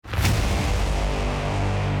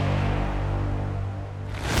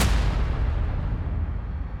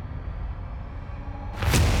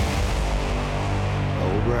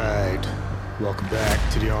Welcome back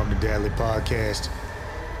to the Armed and Deadly podcast.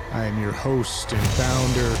 I am your host and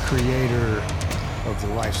founder, creator of the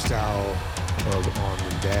lifestyle of Armed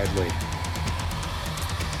and Deadly.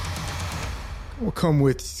 We'll come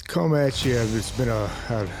at you. It's been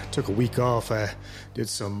I took a week off. I did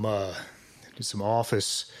some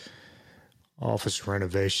office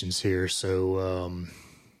renovations here, so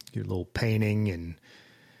did a little painting, and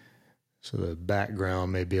so the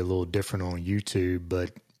background may be a little different on YouTube,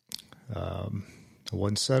 but I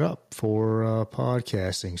wasn't set up for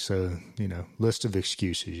podcasting, so, list of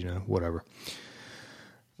excuses, whatever.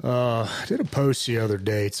 I did a post the other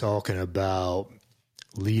day talking about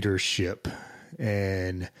leadership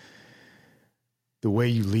and the way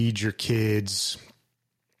you lead your kids.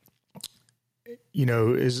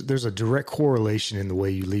 There's a direct correlation in the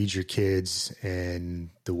way you lead your kids and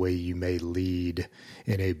the way you may lead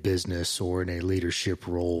in a business or in a leadership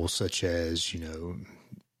role, such as,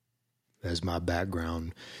 as my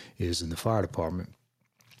background is in the fire department.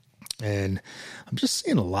 And I'm just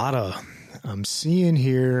seeing I'm seeing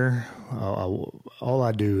here, all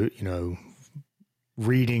I do,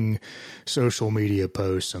 reading social media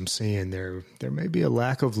posts, I'm seeing there may be a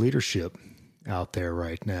lack of leadership out there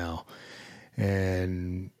right now.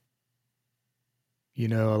 And,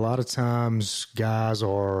 a lot of times guys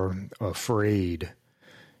are afraid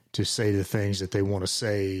to say the things that they want to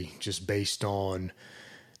say just based on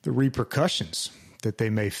the repercussions that they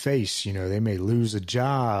may face. They may lose a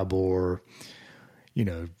job or,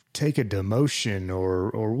 take a demotion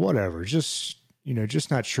or whatever. Just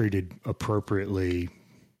not treated appropriately.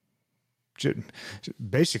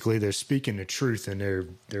 Basically, they're speaking the truth, and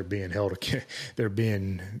they're being held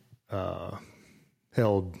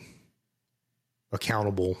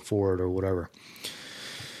accountable for it or whatever.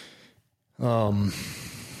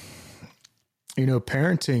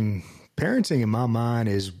 Parenting in my mind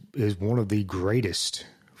is one of the greatest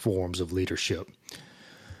forms of leadership.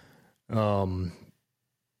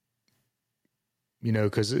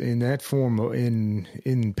 Because in that form,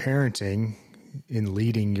 in parenting, in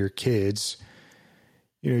leading your kids,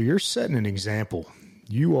 you're setting an example.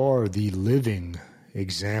 You are the living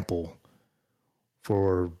example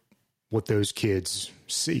for what those kids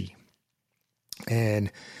see.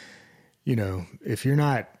 And, if you're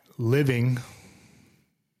not living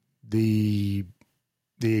the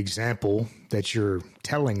example that you're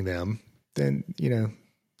telling them, then,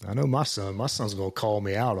 I know my son's going to call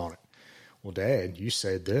me out on it. Well, Dad, you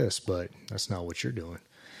said this, but that's not what you're doing.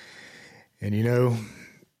 And, you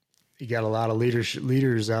got a lot of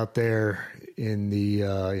leaders out there in the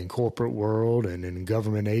in corporate world and in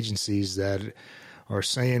government agencies that are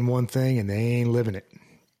saying one thing and they ain't living it.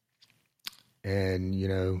 And,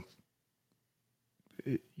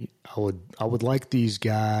 I would like these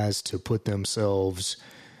guys to put themselves,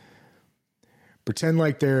 pretend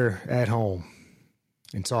like they're at home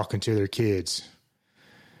and talking to their kids.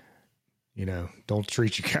 Don't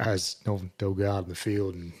treat your guys, don't go out in the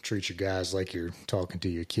field and treat your guys like you're talking to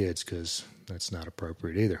your kids, because that's not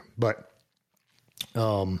appropriate either. But,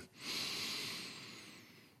 for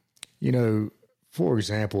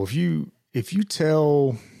example, if you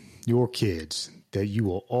tell your kids that you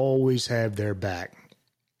will always have their back,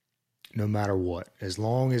 no matter what, as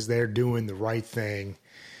long as they're doing the right thing,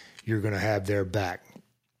 you're going to have their back.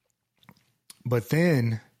 But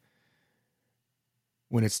then,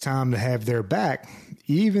 when it's time to have their back,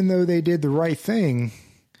 even though they did the right thing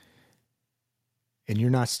and you're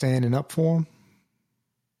not standing up for them,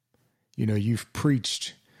 you've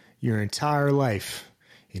preached your entire life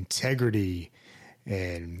integrity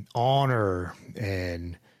and honor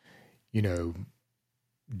and, do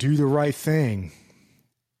the right thing.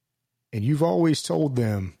 And you've always told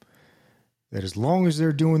them that as long as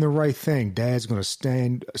they're doing the right thing, Dad's going to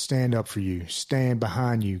stand up for you, stand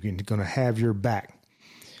behind you, and going to have your back.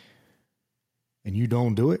 And you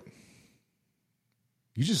don't do it,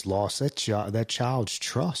 you just lost that child's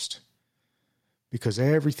trust, because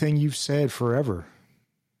everything you've said forever,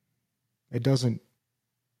 it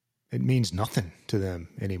means nothing to them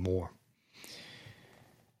anymore.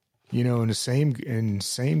 And the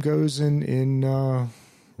same goes in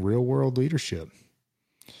real world leadership.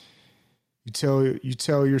 You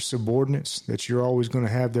tell your subordinates that you're always going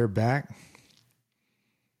to have their back,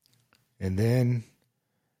 and then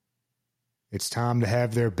it's time to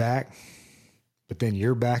have their back, but then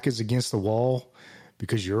your back is against the wall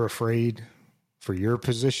because you're afraid for your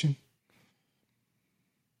position.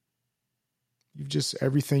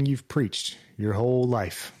 Everything you've preached your whole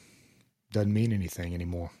life doesn't mean anything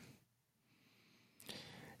anymore.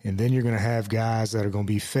 And then you're going to have guys that are going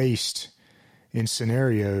to be faced in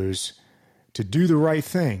scenarios to do the right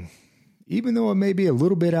thing, even though it may be a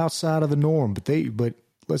little bit outside of the norm,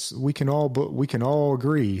 we can all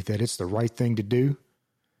agree that it's the right thing to do.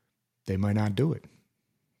 They might not do it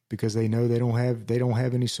because they know they don't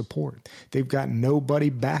have any support. They've got nobody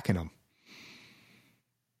backing them.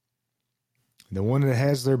 The one that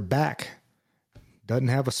has their back doesn't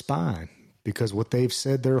have a spine because what they've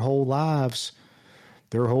said their whole lives,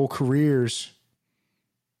 their whole careers,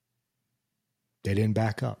 they didn't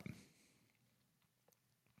back up.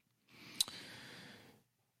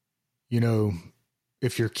 You know,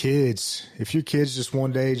 if your kids just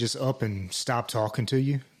one day just up and stop talking to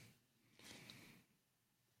you,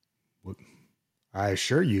 I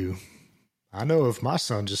assure you, I know if my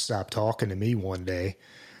son just stopped talking to me one day,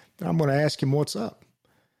 then I'm going to ask him what's up.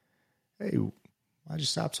 Hey, why'd you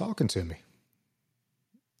stop talking to me?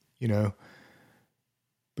 You know,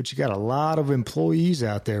 but you got a lot of employees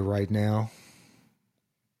out there right now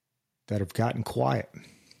that have gotten quiet.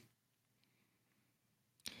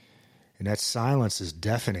 And that silence is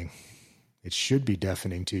deafening. It should be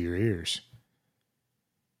deafening to your ears.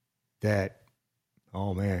 That,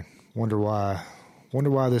 oh man, wonder why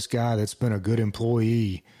this guy that's been a good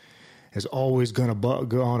employee has always gone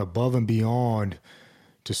above and beyond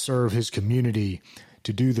to serve his community,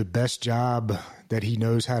 to do the best job that he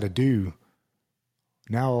knows how to do.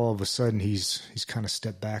 Now all of a sudden he's kind of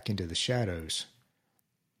stepped back into the shadows.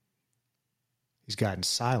 He's gotten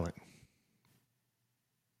silent.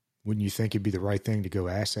 Wouldn't you think it'd be the right thing to go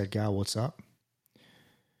ask that guy what's up?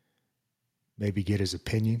 Maybe get his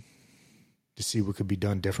opinion to see what could be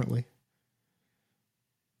done differently?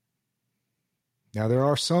 Now there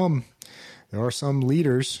are some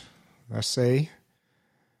leaders, I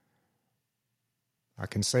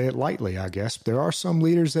can say it lightly, I guess. There are some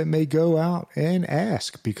leaders that may go out and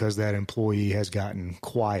ask because that employee has gotten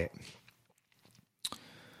quiet.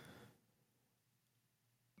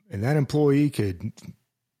 And that employee could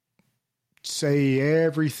say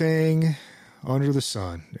everything under the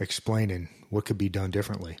sun, explaining what could be done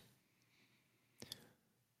differently.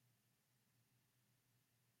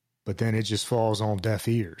 But then it just falls on deaf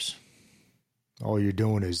ears. All you're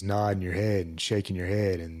doing is nodding your head and shaking your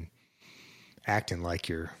head and acting like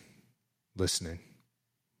you're listening,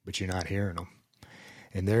 but you're not hearing them.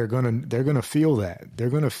 And they're gonna feel that. They're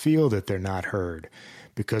gonna feel that they're not heard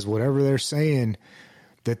because whatever they're saying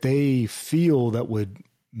that they feel that would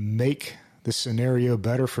make the scenario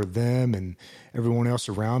better for them and everyone else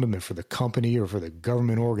around them and for the company or for the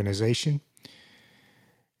government organization.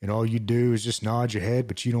 And all you do is just nod your head,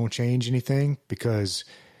 but you don't change anything because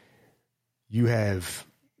you have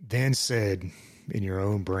then said in your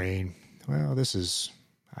own brain, well,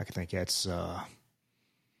 I think that's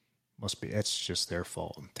just their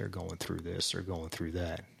fault. They're going through this, they're going through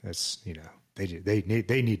that. That's,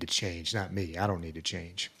 they need to change, not me. I don't need to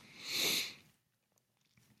change.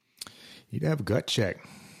 You'd have a gut check.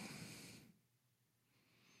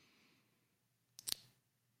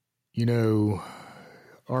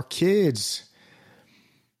 Our kids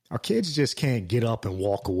just can't get up and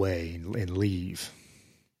walk away and leave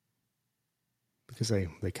because they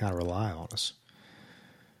kind of rely on us.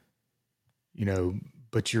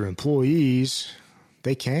 But your employees,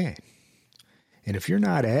 they can. And if you're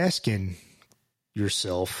not asking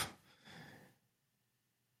yourself,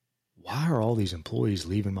 why are all these employees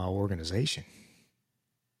leaving my organization?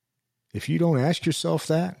 If you don't ask yourself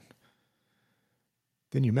that,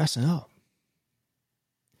 then you're messing up.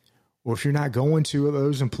 Or if you're not going to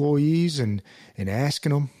those employees and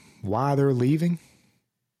asking them why they're leaving,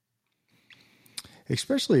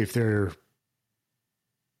 especially if they're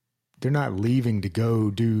not leaving to go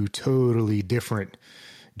do totally different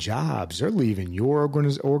jobs. They're leaving your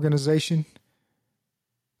organization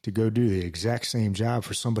to go do the exact same job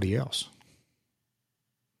for somebody else.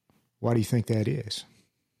 Why do you think that is?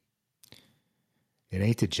 It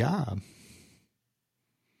ain't the job.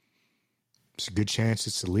 It's a good chance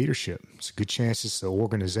it's the leadership. It's a good chance it's the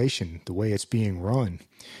organization, the way it's being run,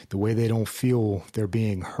 the way they don't feel they're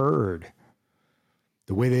being heard,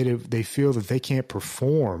 the way they feel that they can't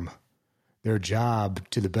perform their job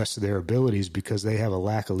to the best of their abilities because they have a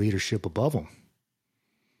lack of leadership above them.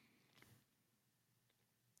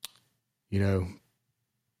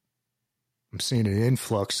 I'm seeing an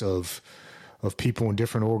influx of people in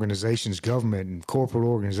different organizations, government and corporate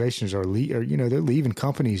organizations they're leaving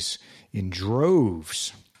companies in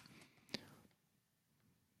droves.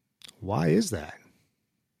 Why is that?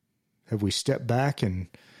 Have we stepped back and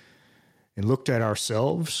looked at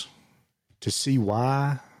ourselves to see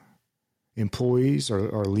why employees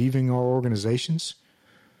are leaving our organizations?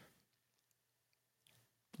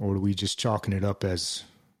 Or are we just chalking it up as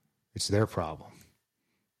it's their problem?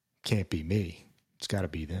 can't be me. It's got to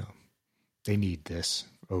be them. They need this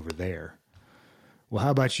over there. Well,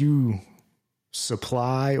 how about you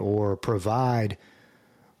supply or provide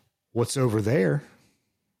what's over there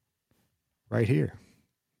right here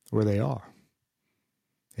where they are,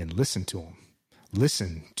 and listen to them.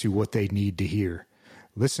 Listen to what they need to hear.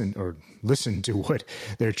 Listen to what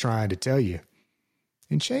they're trying to tell you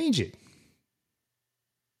and change it.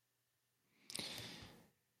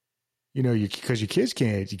 You know, because your kids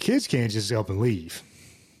can't just up and leave.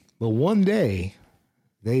 But one day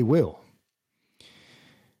they will.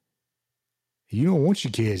 You don't want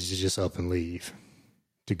your kids to just up and leave,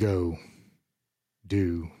 to go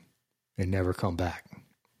do and never come back.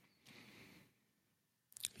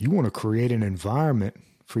 You want to create an environment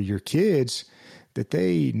for your kids that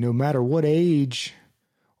they, no matter what age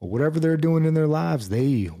or whatever they're doing in their lives,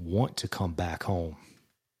 they want to come back home.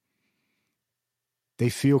 They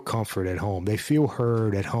feel comfort at home. They feel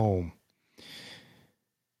heard at home.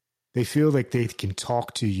 They feel like they can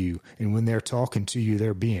talk to you, and when they're talking to you,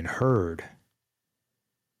 they're being heard.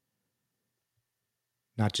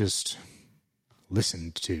 Not just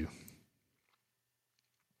listened to.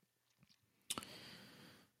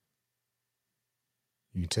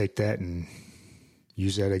 You take that and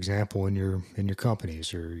use that example in your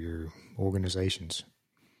companies or your organizations.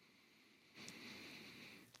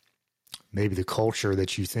 Maybe the culture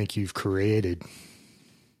that you think you've created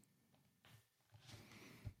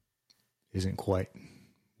isn't quite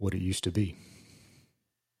what it used to be.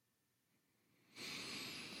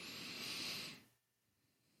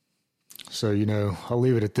 So, I'll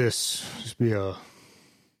leave it at this. Just be a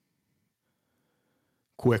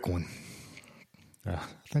quick one. I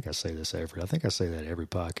think I say that every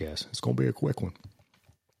podcast. It's going to be a quick one.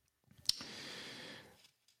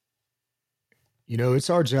 It's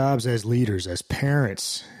our jobs as leaders, as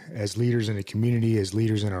parents, as leaders in the community, as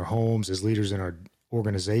leaders in our homes, as leaders in our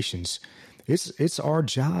organizations. It's our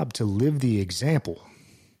job to live the example.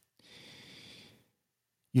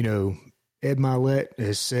 Ed Mylett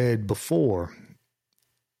has said before,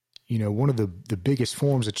 one of the biggest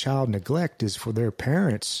forms of child neglect is for their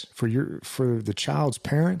parents, for the child's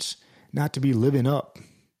parents, not to be living up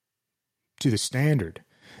to the standard,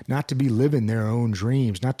 not to be living their own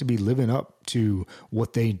dreams, not to be living up to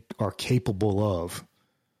what they are capable of.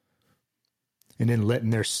 And then letting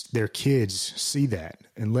their kids see that,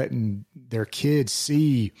 and letting their kids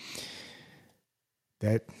see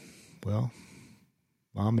that, well,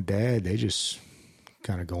 mom and dad, they just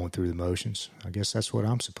kind of going through the motions. I guess that's what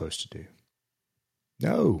I'm supposed to do.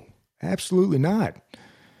 No, absolutely not.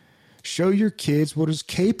 Show your kids what is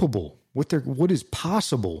capable, what is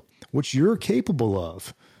possible, what you're capable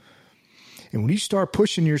of. And when you start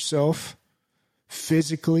pushing yourself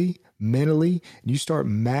physically, mentally, and you start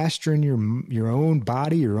mastering your own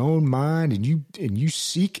body, your own mind, and you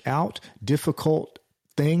seek out difficult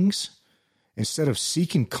things instead of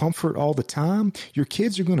seeking comfort all the time, your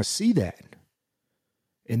kids are going to see that.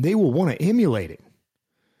 And they will want to emulate it.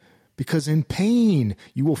 Because in pain,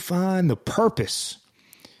 you will find the purpose.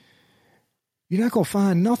 You're not going to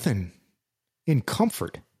find nothing in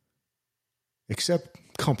comfort except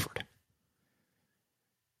comfort.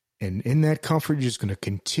 And in that comfort, you're just going to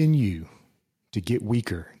continue to get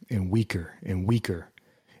weaker and weaker and weaker.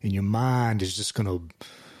 And your mind is just going to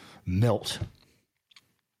melt.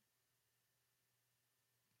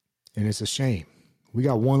 And it's a shame. We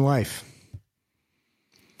got one life.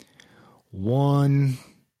 One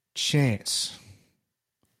chance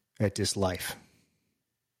at this life.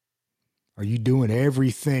 Are you doing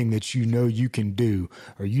everything that you know you can do?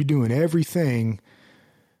 Are you doing everything?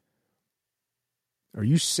 Are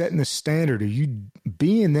you setting the standard? Are you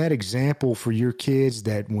being that example for your kids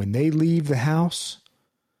that when they leave the house,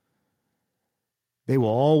 they will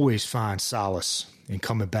always find solace in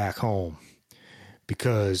coming back home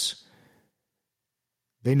because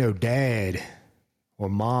they know dad or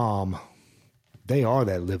mom, they are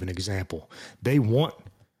that living example. They want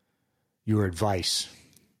your advice.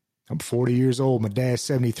 I'm 40 years old. My dad's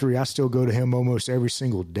 73. I still go to him almost every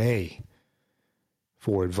single day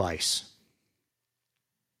for advice.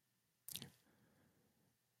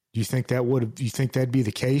 Do you think that'd be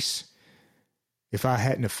the case if I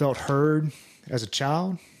hadn't have felt heard as a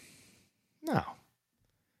child? No. I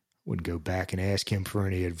wouldn't go back and ask him for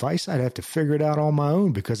any advice. I'd have to figure it out on my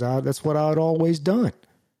own because that's what I'd always done.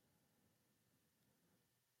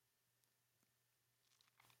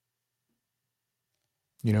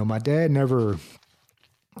 My dad never,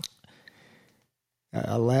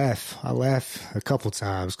 I laugh a couple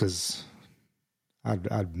times because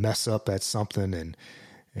I'd mess up at something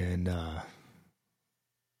and I'd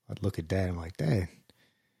look at Dad and I'm like, Dad,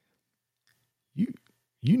 You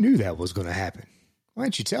knew that was going to happen. Why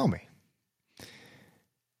didn't you tell me?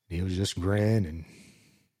 He'll just grin and,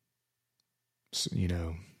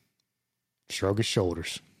 shrug his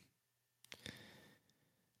shoulders.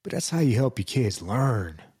 But that's how you help your kids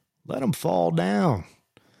learn. Let them fall down.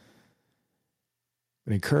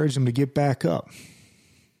 But encourage them to get back up.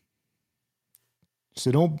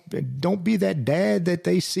 So don't be that dad that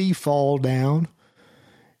they see fall down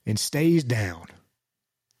and stays down.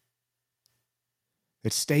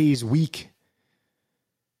 That stays weak.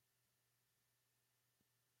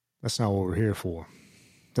 That's not what we're here for.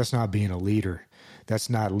 That's not being a leader. That's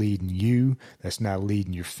not leading you. That's not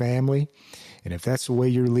leading your family. And if that's the way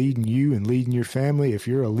you're leading you and leading your family, if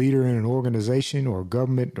you're a leader in an organization or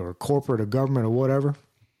government or corporate or government or whatever,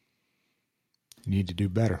 you need to do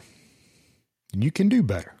better. And you can do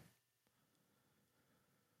better.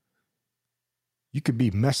 You could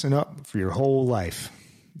be messing up for your whole life,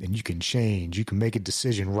 and you can change. You can make a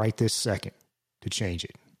decision right this second to change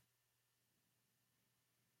it.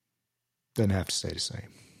 Doesn't have to stay the same.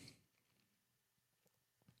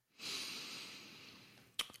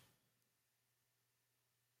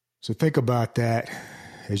 So think about that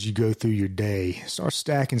as you go through your day. Start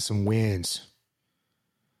stacking some wins.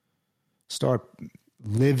 Start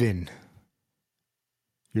living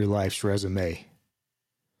your life's resume.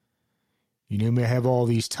 You may have all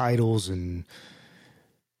these titles and,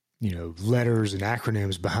 letters and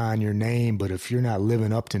acronyms behind your name, but if you're not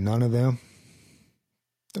living up to none of them,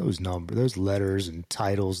 those letters and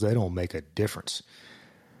titles, they don't make a difference.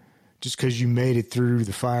 Just because you made it through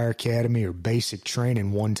the fire academy or basic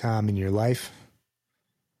training one time in your life,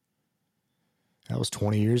 that was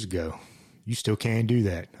 20 years ago. You still can't do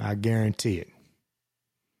that. I guarantee it.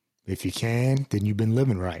 If you can, then you've been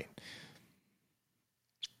living right.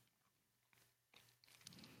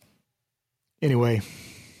 Anyway,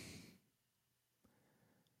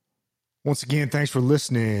 once again, thanks for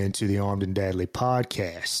listening to the Armed and Deadly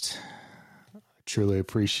podcast. I truly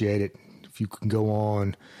appreciate it. If you can go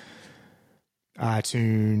on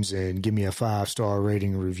iTunes and give me a 5-star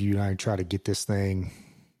rating and review, and I can try to get this thing,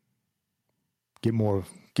 get more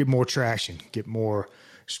traction,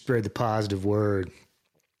 spread the positive word.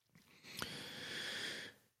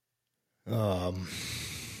 If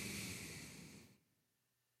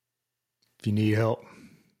you need help,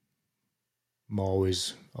 I'm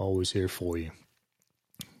always here for you.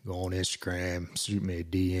 Go on Instagram, shoot me a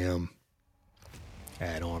DM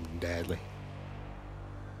at Armed and Deadly.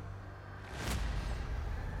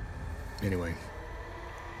 Anyway,